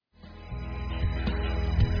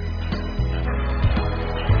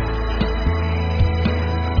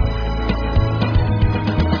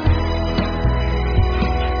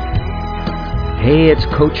Hey, it's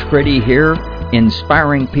Coach Freddie here,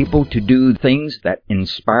 inspiring people to do things that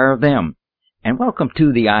inspire them. And welcome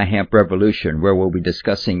to the Hemp Revolution, where we'll be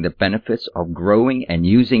discussing the benefits of growing and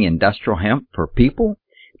using industrial hemp for people,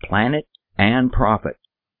 planet, and profit.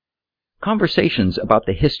 Conversations about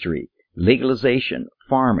the history, legalization,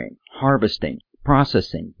 farming, harvesting,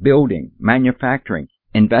 processing, building, manufacturing,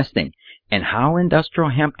 investing, and how industrial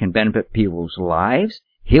hemp can benefit people's lives,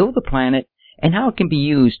 heal the planet, and how it can be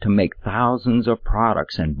used to make thousands of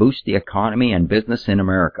products and boost the economy and business in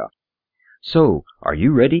America. So, are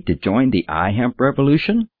you ready to join the Hemp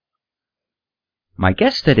Revolution? My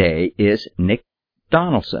guest today is Nick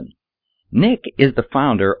Donaldson. Nick is the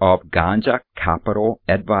founder of Ganja Capital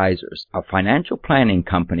Advisors, a financial planning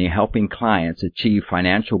company helping clients achieve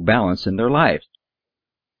financial balance in their lives.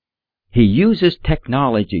 He uses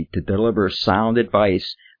technology to deliver sound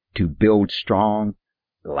advice to build strong,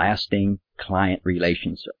 lasting client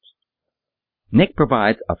relationships. Nick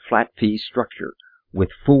provides a flat fee structure with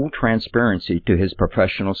full transparency to his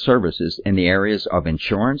professional services in the areas of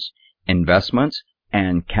insurance, investments,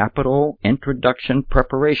 and capital introduction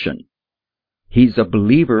preparation. He's a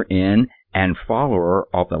believer in and follower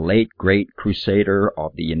of the late great crusader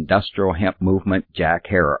of the industrial hemp movement, Jack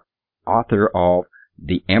Herer, author of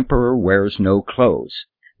The Emperor Wears No Clothes,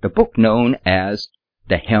 the book known as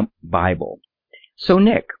the Hemp Bible. So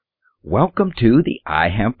Nick, welcome to the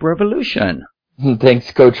Hemp Revolution.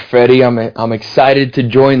 Thanks, Coach Freddie. I'm excited to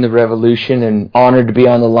join the revolution and honored to be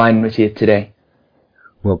on the line with you today.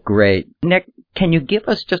 Well, great. Nick, can you give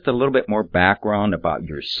us just a little bit more background about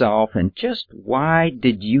yourself and just why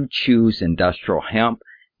did you choose industrial hemp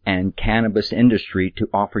and cannabis industry to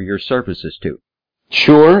offer your services to?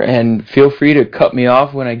 Sure, and feel free to cut me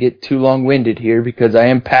off when I get too long-winded here because I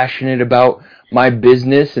am passionate about my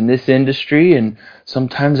business and this industry, and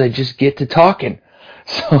sometimes I just get to talking.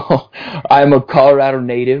 So I'm a Colorado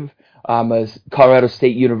native. I'm a Colorado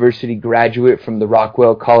State University graduate from the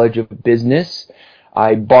Rockwell College of Business.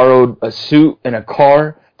 I borrowed a suit and a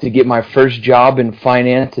car to get my first job in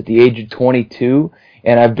finance at the age of 22,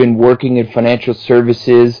 and I've been working in financial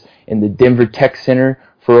services in the Denver Tech Center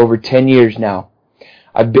for over 10 years now.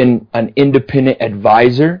 I've been an independent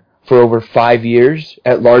advisor for over 5 years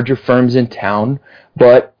at larger firms in town,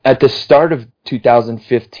 but at the start of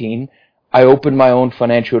 2015, I opened my own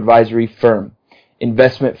financial advisory firm,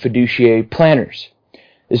 Investment Fiduciary Planners.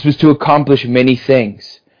 This was to accomplish many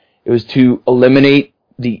things. It was to eliminate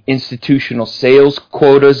the institutional sales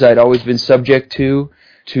quotas I'd always been subject to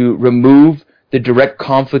remove the direct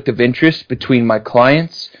conflict of interest between my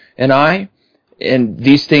clients and I, and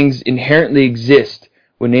these things inherently exist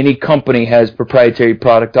when any company has proprietary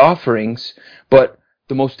product offerings, but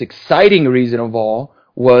the most exciting reason of all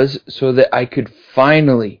was so that I could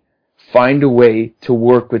finally find a way to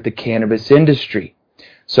work with the cannabis industry.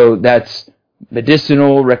 So that's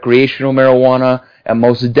medicinal, recreational marijuana, and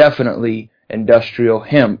most definitely industrial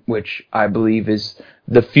hemp, which I believe is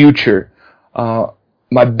the future.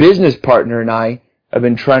 My business partner and I have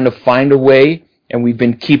been trying to find a way, and we've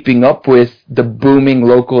been keeping up with the booming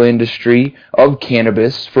local industry of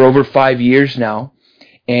cannabis for over 5 years now.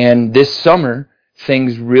 And this summer,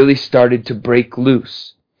 things really started to break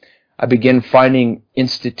loose. I began finding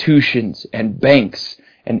institutions and banks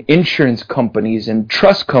and insurance companies and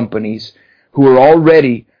trust companies who were all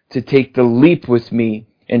ready to take the leap with me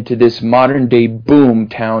into this modern-day boom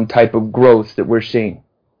town type of growth that we're seeing.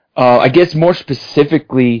 I guess more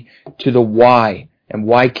specifically to the why, and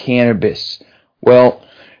why cannabis. Well,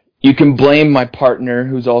 you can blame my partner,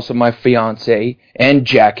 who's also my fiance, and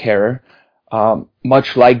Jack Herer.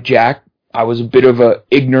 Much like Jack, I was a bit of a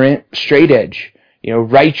ignorant straight edge,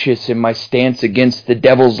 righteous in my stance against the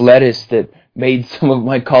devil's lettuce that made some of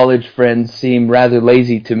my college friends seem rather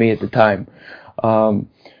lazy to me at the time.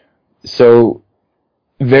 So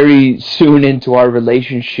very soon into our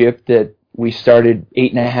relationship that we started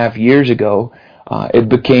 8.5 years ago, it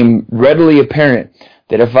became readily apparent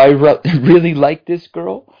that if I really liked this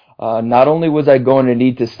girl, not only was I going to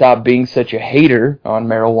need to stop being such a hater on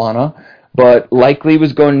marijuana, but likely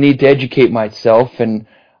was going to need to educate myself, and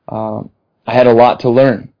I had a lot to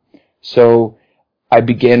learn. So I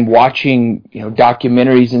began watching,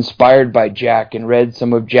 documentaries inspired by Jack and read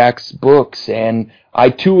some of Jack's books, and I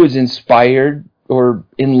too was inspired, or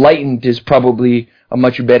enlightened is probably a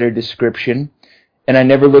much better description, and I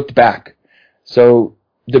never looked back. So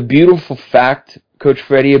the beautiful fact, Coach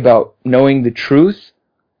Freddie, about knowing the truth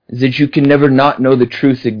is that you can never not know the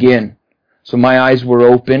truth again. So my eyes were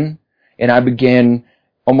open, and I began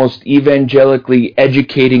almost evangelically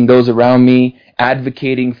educating those around me,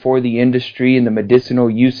 advocating for the industry and the medicinal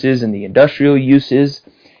uses and the industrial uses,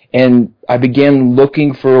 And I began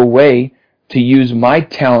looking for a way to use my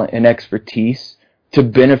talent and expertise to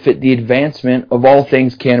benefit the advancement of all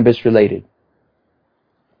things cannabis related.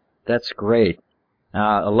 That's great.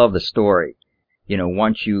 I love the story.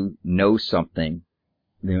 Once you know something,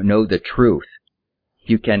 know the truth,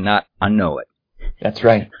 you cannot unknow it. That's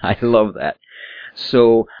right. I love that.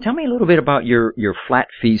 So tell me a little bit about your flat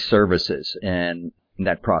fee services and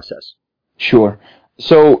that process. Sure.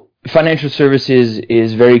 So financial services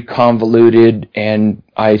is very convoluted and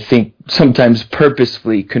I think sometimes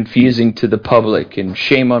purposefully confusing to the public, and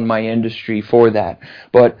shame on my industry for that.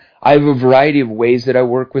 But I have a variety of ways that I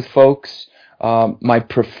work with folks. My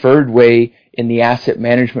preferred way in the asset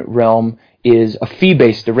management realm is a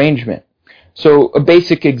fee-based arrangement. So a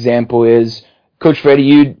basic example is, Coach Freddie,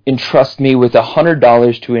 you'd entrust me with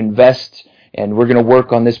 $100 to invest, and we're going to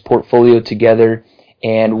work on this portfolio together,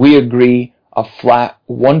 and we agree a flat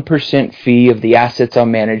 1% fee of the assets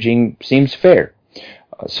I'm managing seems fair.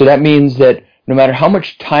 So that means that no matter how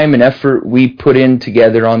much time and effort we put in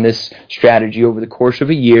together on this strategy over the course of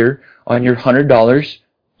a year, on your $100,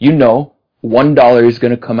 $1 is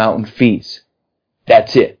going to come out in fees.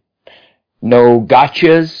 That's it. No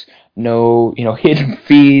gotchas, no, hidden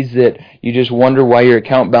fees that you just wonder why your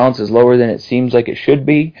account balance is lower than it seems like it should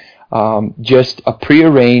be. Just a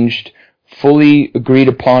prearranged, fully agreed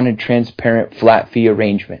upon and transparent flat fee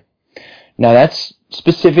arrangement. Now that's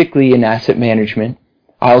specifically in asset management.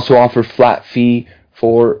 I also offer flat fee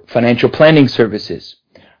for financial planning services.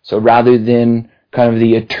 So rather than kind of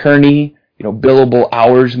the attorney, billable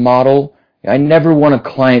hours model, I never want a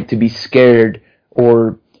client to be scared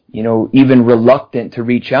or, even reluctant to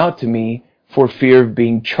reach out to me for fear of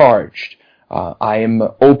being charged. I am an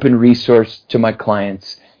open resource to my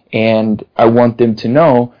clients, and I want them to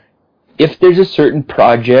know if there's a certain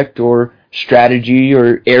project or strategy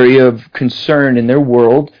or area of concern in their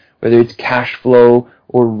world, whether it's cash flow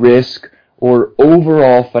or risk or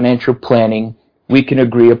overall financial planning, we can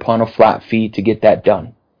agree upon a flat fee to get that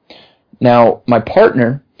done. Now, my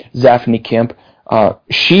partner, Zaphany Kemp,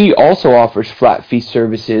 she also offers flat fee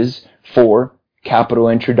services for capital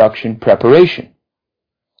introduction preparation.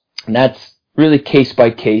 And that's really case by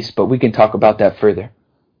case, but we can talk about that further.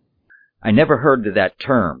 I never heard of that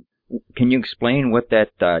term. Can you explain what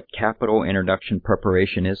that capital introduction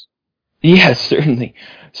preparation is? Yes, certainly.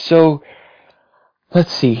 So,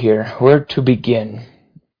 let's see here, where to begin.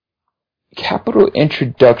 Capital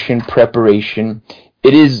introduction preparation,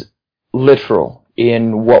 it is literal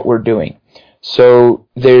in what we're doing. So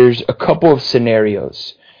there's a couple of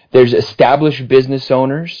scenarios. There's established business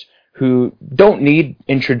owners who don't need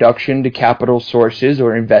introduction to capital sources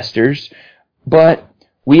or investors, but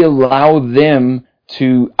we allow them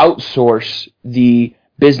to outsource the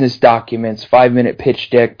business documents, 5-minute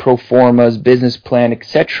pitch deck, pro formas, business plan,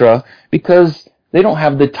 etc., because they don't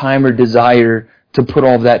have the time or desire to put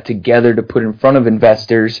all of that together to put in front of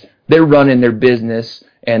investors. They're running their business,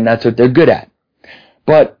 and that's what they're good at.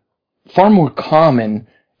 But far more common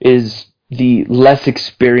is the less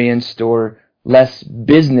experienced or less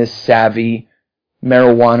business savvy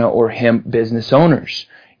marijuana or hemp business owners.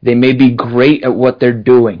 They may be great at what they're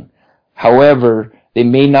doing. However, they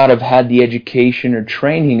may not have had the education or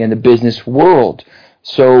training in the business world.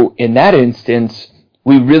 So in that instance,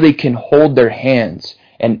 we really can hold their hands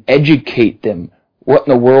and educate them what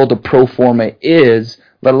in the world a pro forma is,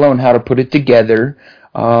 let alone how to put it together,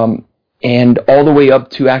 and all the way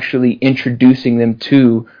up to actually introducing them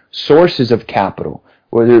to sources of capital,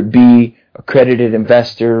 whether it be accredited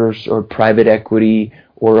investors or private equity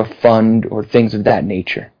or a fund or things of that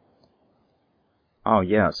nature. Oh,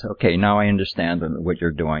 yes. Okay, now I understand what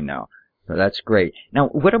you're doing now. So that's great. Now,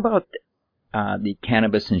 what about the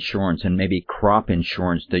cannabis insurance and maybe crop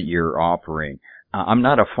insurance that you're offering? I'm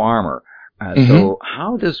not a farmer, so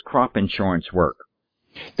how does crop insurance work?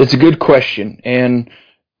 That's a good question, and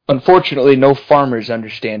unfortunately, no farmers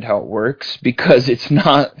understand how it works because it's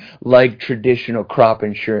not like traditional crop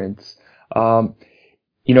insurance.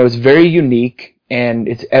 It's very unique and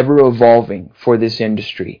it's ever evolving for this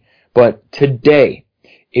industry. But today,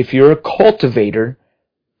 if you're a cultivator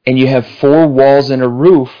and you have 4 walls and a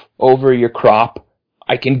roof over your crop,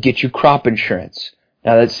 I can get you crop insurance.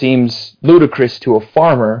 Now that seems ludicrous to a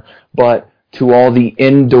farmer, but to all the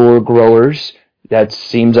indoor growers, that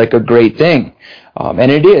seems like a great thing.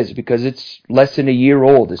 And it is, because it's less than a year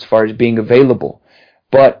old as far as being available.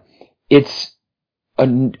 But it's,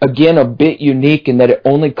 again, a bit unique in that it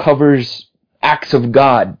only covers acts of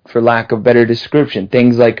God, for lack of better description.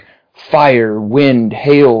 Things like fire, wind,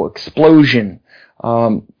 hail, explosion.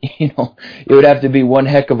 It would have to be one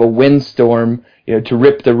heck of a windstorm, to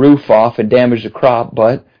rip the roof off and damage the crop,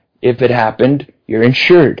 but If it happened, you're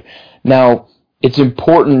insured. Now, it's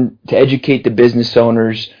important to educate the business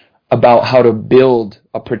owners about how to build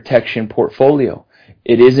a protection portfolio.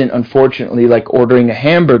 It isn't, unfortunately, like ordering a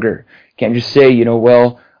hamburger. You can't just say,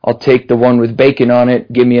 well, I'll take the one with bacon on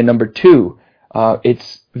it, give me a number 2.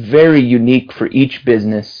 It's very unique for each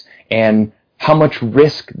business and how much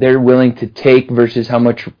risk they're willing to take versus how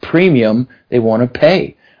much premium they want to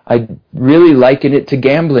pay. I really liken it to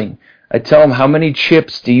gambling. I tell them, how many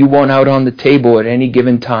chips do you want out on the table at any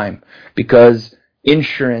given time? Because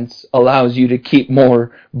insurance allows you to keep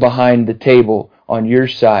more behind the table on your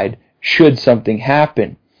side should something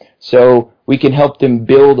happen. So we can help them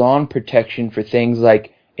build on protection for things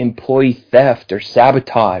like employee theft or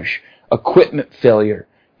sabotage, equipment failure.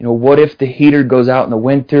 What if the heater goes out in the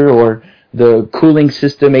winter or the cooling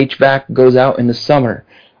system HVAC goes out in the summer?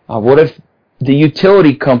 What if the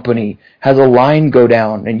utility company has a line go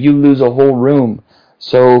down and you lose a whole room?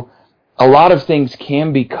 So a lot of things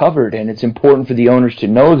can be covered, and it's important for the owners to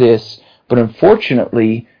know this, but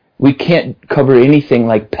unfortunately, we can't cover anything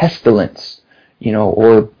like pestilence,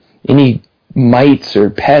 or any mites or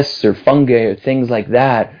pests or fungi or things like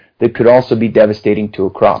that could also be devastating to a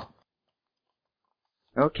crop.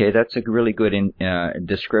 Okay, that's a really good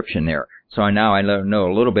description there. So now I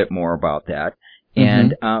know a little bit more about that.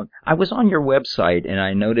 And I was on your website, and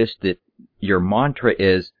I noticed that your mantra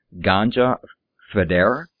is Ganja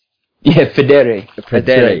Federe. Yeah, Federe.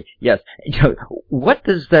 Federe. Yes. What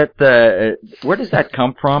does that? Where does that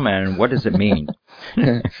come from, and what does it mean?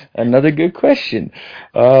 Another good question.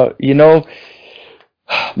 My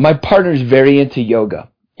partner's very into yoga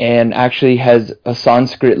and actually has a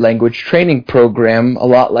Sanskrit language training program, a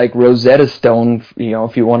lot like Rosetta Stone.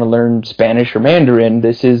 If you want to learn Spanish or Mandarin,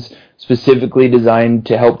 this is specifically designed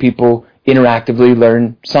to help people interactively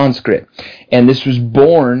learn Sanskrit. And this was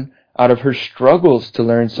born out of her struggles to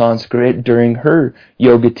learn Sanskrit during her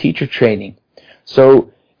yoga teacher training.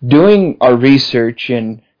 So doing our research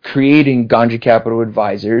and creating Ganja Capital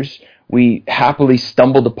Advisors, we happily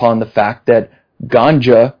stumbled upon the fact that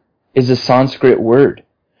ganja is a Sanskrit word.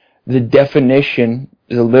 The definition,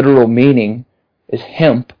 the literal meaning, is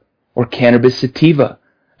hemp or cannabis sativa.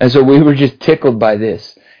 And so we were just tickled by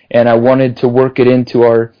this. And I wanted to work it into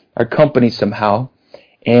our company somehow.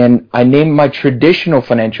 And I named my traditional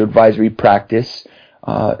financial advisory practice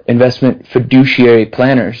Investment Fiduciary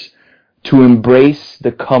Planners to embrace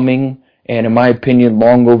the coming and, in my opinion,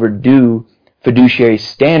 long overdue fiduciary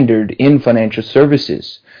standard in financial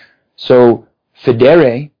services. So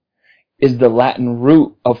fidere is the Latin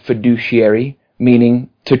root of fiduciary, meaning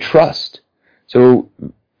to trust. So,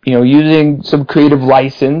 using some creative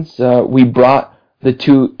license, we brought the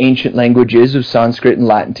two ancient languages of Sanskrit and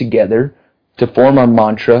Latin together to form our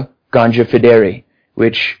mantra, Ganja Fidere,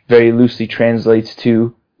 which very loosely translates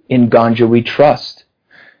to, in Ganja we trust.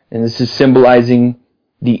 And this is symbolizing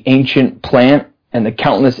the ancient plant and the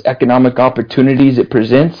countless economic opportunities it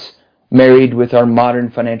presents, married with our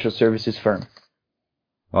modern financial services firm.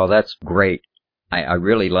 Well, that's great. I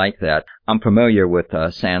really like that. I'm familiar with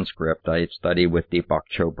Sanskrit. I study with Deepak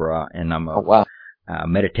Chopra, and I'm a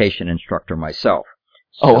meditation instructor myself.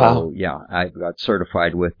 So, yeah, I got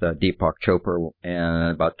certified with Deepak Chopra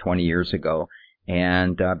about 20 years ago,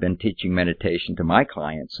 and I've been teaching meditation to my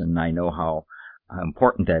clients, and I know how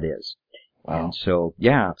important that is. Wow. And so,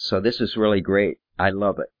 so this is really great. I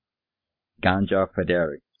love it. Ganja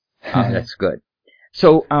Fidere. That's good.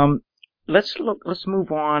 So, let's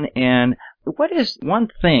move on. And what is one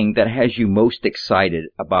thing that has you most excited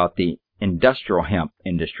about the industrial hemp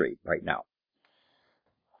industry right now?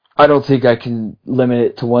 I don't think I can limit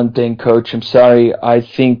it to one thing, Coach. I'm sorry. I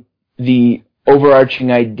think the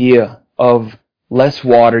overarching idea of less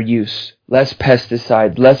water use, less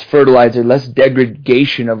pesticides, less fertilizer, less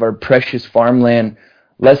degradation of our precious farmland,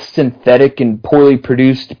 less synthetic and poorly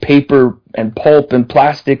produced paper and pulp and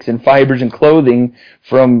plastics and fibers and clothing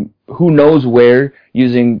from who knows where,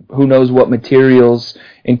 using who knows what materials,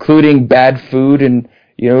 including bad food and,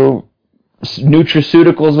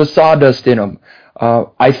 nutraceuticals with sawdust in them.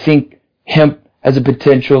 I think hemp has a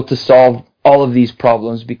potential to solve all of these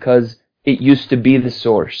problems because it used to be the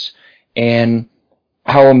source. And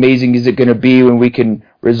how amazing is it going to be when we can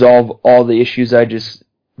resolve all the issues I just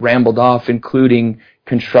rambled off, including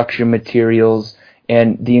construction materials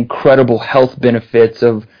and the incredible health benefits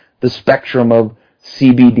of the spectrum of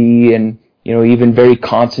CBD and, even very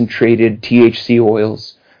concentrated THC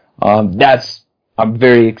oils. I'm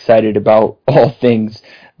very excited about all things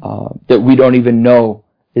that we don't even know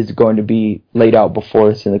is going to be laid out before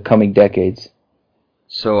us in the coming decades.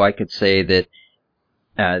 So I could say that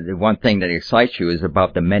the one thing that excites you is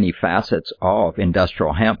about the many facets of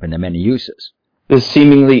industrial hemp and the many uses. The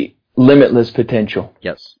seemingly limitless potential.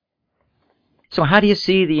 Yes. So how do you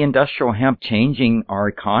see the industrial hemp changing our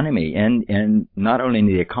economy and not only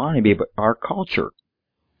the economy, but our culture?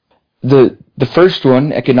 The first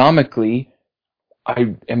one, economically,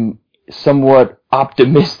 I am somewhat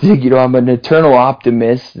optimistic. I'm an eternal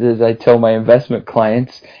optimist, as I tell my investment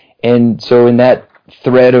clients. And so in that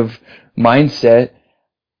thread of mindset,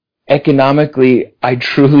 economically, I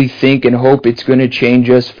truly think and hope it's going to change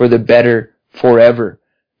us for the better forever.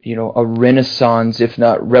 A renaissance, if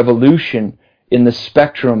not revolution, in the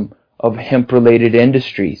spectrum of hemp-related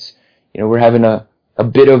industries. We're having a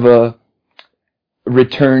bit of a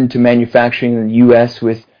return to manufacturing in the U.S.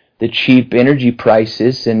 with the cheap energy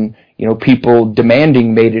prices and, people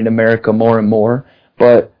demanding made in America more and more.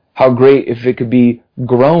 But how great if it could be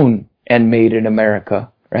grown and made in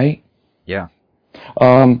America, right? Yeah.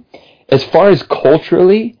 As far as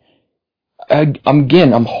culturally,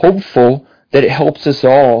 I'm hopeful that it helps us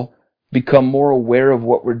all become more aware of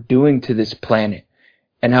what we're doing to this planet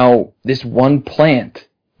and how this one plant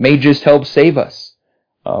may just help save us.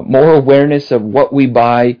 More awareness of what we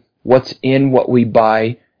buy, what's in what we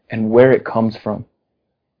buy, and where it comes from.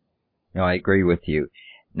 No, I agree with you.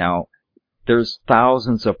 Now, there's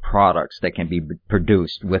thousands of products that can be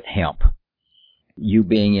produced with hemp. You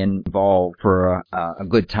being involved for a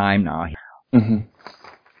good time now. Mm-hmm.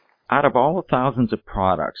 Out of all the thousands of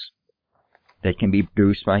products that can be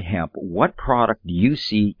produced by hemp, what product do you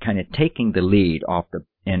see kind of taking the lead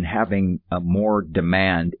and having a more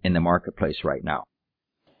demand in the marketplace right now?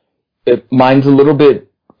 Mine's a little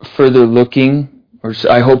bit further looking, or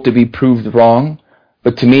I hope to be proved wrong,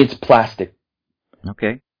 but to me it's plastic.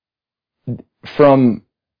 Okay. From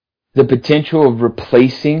the potential of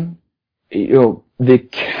replacing, the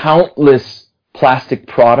countless plastic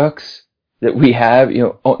products that we have,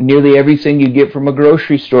 nearly everything you get from a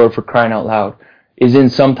grocery store, for crying out loud, is in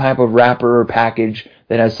some type of wrapper or package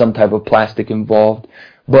that has some type of plastic involved.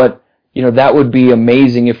 But, that would be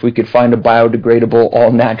amazing if we could find a biodegradable,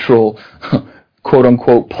 all-natural,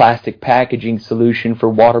 quote-unquote, plastic packaging solution for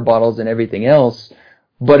water bottles and everything else.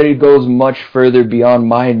 But it goes much further beyond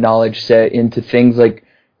my knowledge set into things like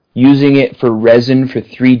using it for resin for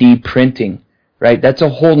 3D printing, right? That's a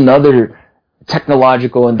whole nother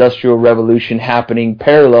technological industrial revolution happening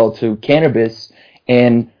parallel to cannabis.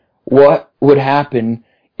 And what would happen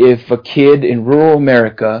if a kid in rural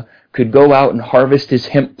America could go out and harvest his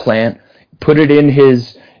hemp plant, put it in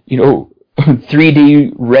his,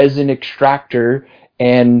 3D resin extractor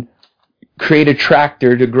and create a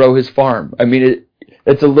tractor to grow his farm? I mean,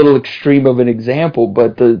 that's a little extreme of an example,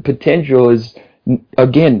 but the potential is,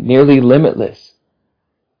 again, nearly limitless.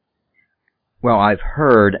 Well, I've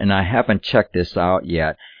heard, and I haven't checked this out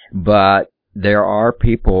yet, but there are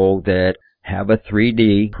people that have a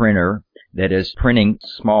 3D printer that is printing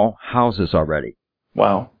small houses already.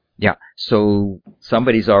 Wow. Yeah, so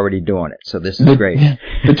somebody's already doing it, so this is great.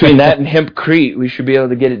 Between that and hempcrete, we should be able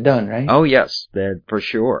to get it done, right? Oh, yes, for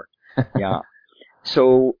sure. Yeah.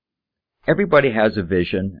 So everybody has a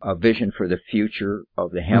vision for the future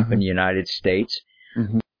of the hemp in the United States.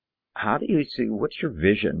 Mm-hmm. How do you see, what's your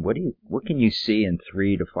vision? What can you see in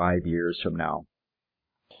 3 to 5 years from now?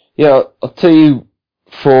 Yeah, I'll tell you,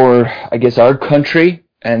 for, I guess, our country,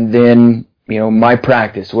 and then, my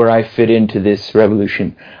practice, where I fit into this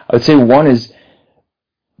revolution. I would say one is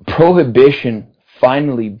prohibition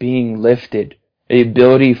finally being lifted. The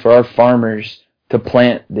ability for our farmers to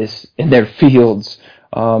plant this in their fields,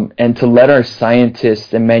 and to let our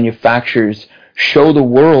scientists and manufacturers show the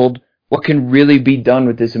world what can really be done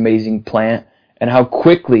with this amazing plant and how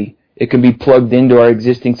quickly it can be plugged into our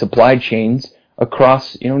existing supply chains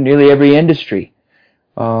across, nearly every industry.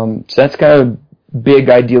 So that's kind of a big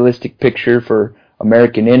idealistic picture for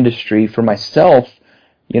American industry. For myself,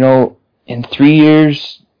 in 3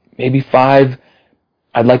 years, maybe 5,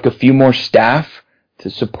 I'd like a few more staff to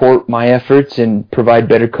support my efforts and provide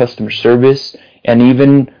better customer service, and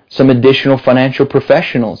even some additional financial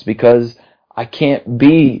professionals, because I can't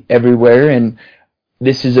be everywhere, and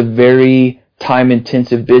this is a very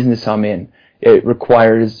time-intensive business I'm in. It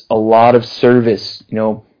requires a lot of service.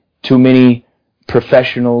 Too many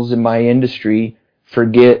professionals in my industry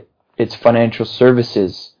forget its financial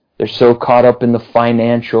services. They're so caught up in the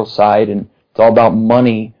financial side, and it's all about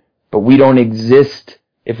money, but we don't exist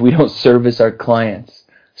if we don't service our clients.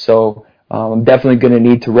 So I'm definitely going to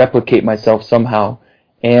need to replicate myself somehow.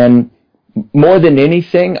 And more than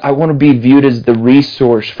anything, I want to be viewed as the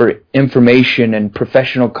resource for information and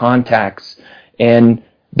professional contacts, and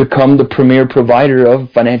become the premier provider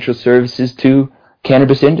of financial services to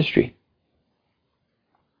cannabis industry.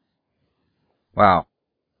 Wow.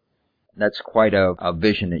 That's quite a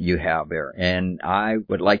vision that you have there. And I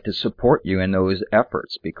would like to support you in those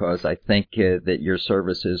efforts because I think that your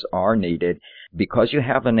services are needed because you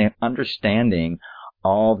have an understanding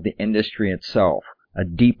of the industry itself, a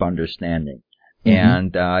deep understanding.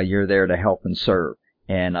 Mm-hmm. And you're there to help and serve.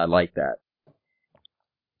 And I like that.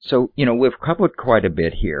 So, we've covered quite a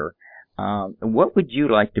bit here. What would you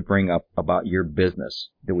like to bring up about your business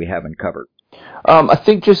that we haven't covered? I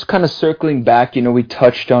think just kind of circling back, we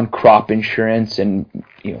touched on crop insurance and,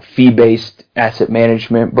 fee-based asset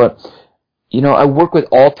management, but, I work with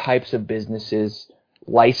all types of businesses,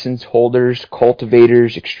 license holders,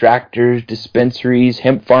 cultivators, extractors, dispensaries,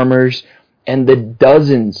 hemp farmers, and the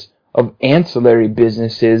dozens of ancillary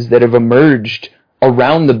businesses that have emerged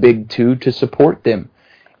around the big two to support them.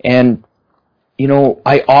 And,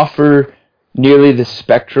 I offer nearly the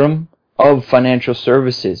spectrum of financial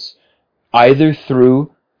services, either through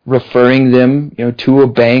referring them, to a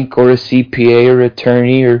bank or a CPA or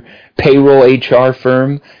attorney or payroll HR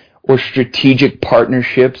firm, or strategic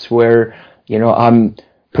partnerships where, I'm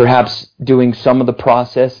perhaps doing some of the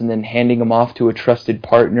process and then handing them off to a trusted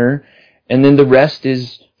partner. And then the rest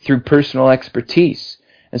is through personal expertise.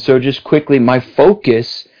 And so just quickly, my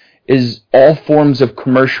focus is all forms of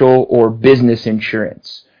commercial or business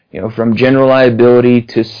insurance, from general liability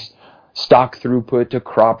to stock throughput to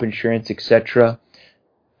crop insurance, etc.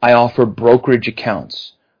 I offer brokerage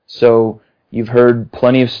accounts. So you've heard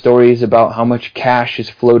plenty of stories about how much cash is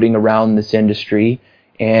floating around this industry,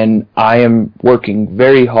 and I am working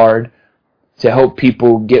very hard to help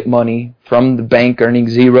people get money from the bank earning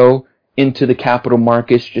zero into the capital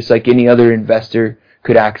markets just like any other investor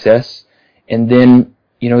could access. And then,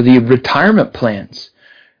 the retirement plans.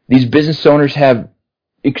 These business owners have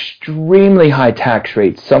extremely high tax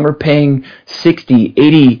rates. Some are paying 60,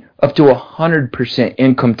 80, up to 100%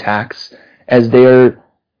 income tax as they are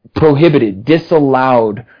prohibited,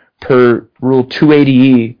 disallowed per Rule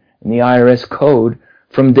 280E in the IRS code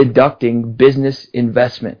from deducting business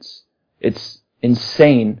investments. It's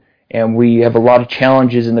insane, and we have a lot of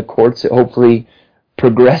challenges in the courts that hopefully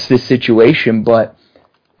progress this situation, but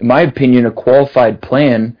in my opinion, a qualified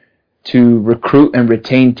plan to recruit and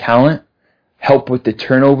retain talent, help with the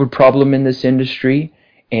turnover problem in this industry,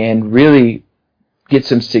 and really get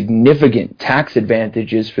some significant tax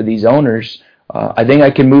advantages for these owners, I think I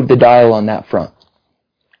can move the dial on that front.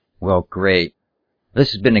 Well, great.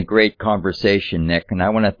 This has been a great conversation, Nick, and I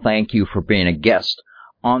want to thank you for being a guest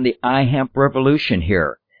on the iHemp Revolution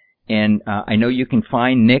here. And I know you can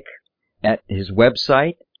find Nick at his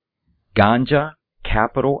website,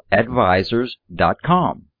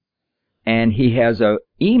 ganjacapitaladvisors.com. And he has an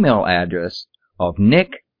email address of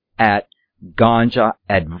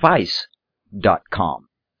nick@ganjaadvice.com.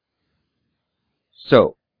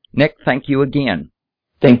 So, Nick, thank you again.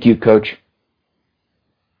 Thank you, Coach.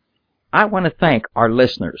 I want to thank our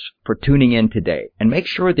listeners for tuning in today, and make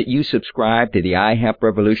sure that you subscribe to the iHemp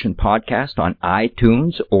Revolution podcast on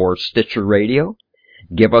iTunes or Stitcher Radio.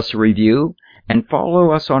 Give us a review and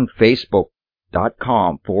follow us on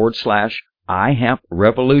Facebook.com/iHemp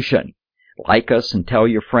Revolution. Like us and tell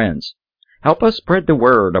your friends. Help us spread the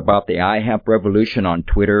word about the iHemp Revolution on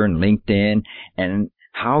Twitter and LinkedIn, and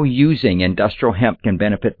how using industrial hemp can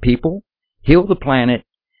benefit people, heal the planet,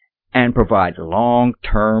 and provide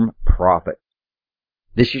long-term profit.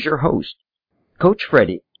 This is your host, Coach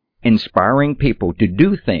Freddie, inspiring people to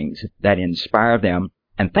do things that inspire them,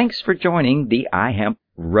 and thanks for joining the iHemp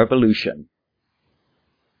Revolution.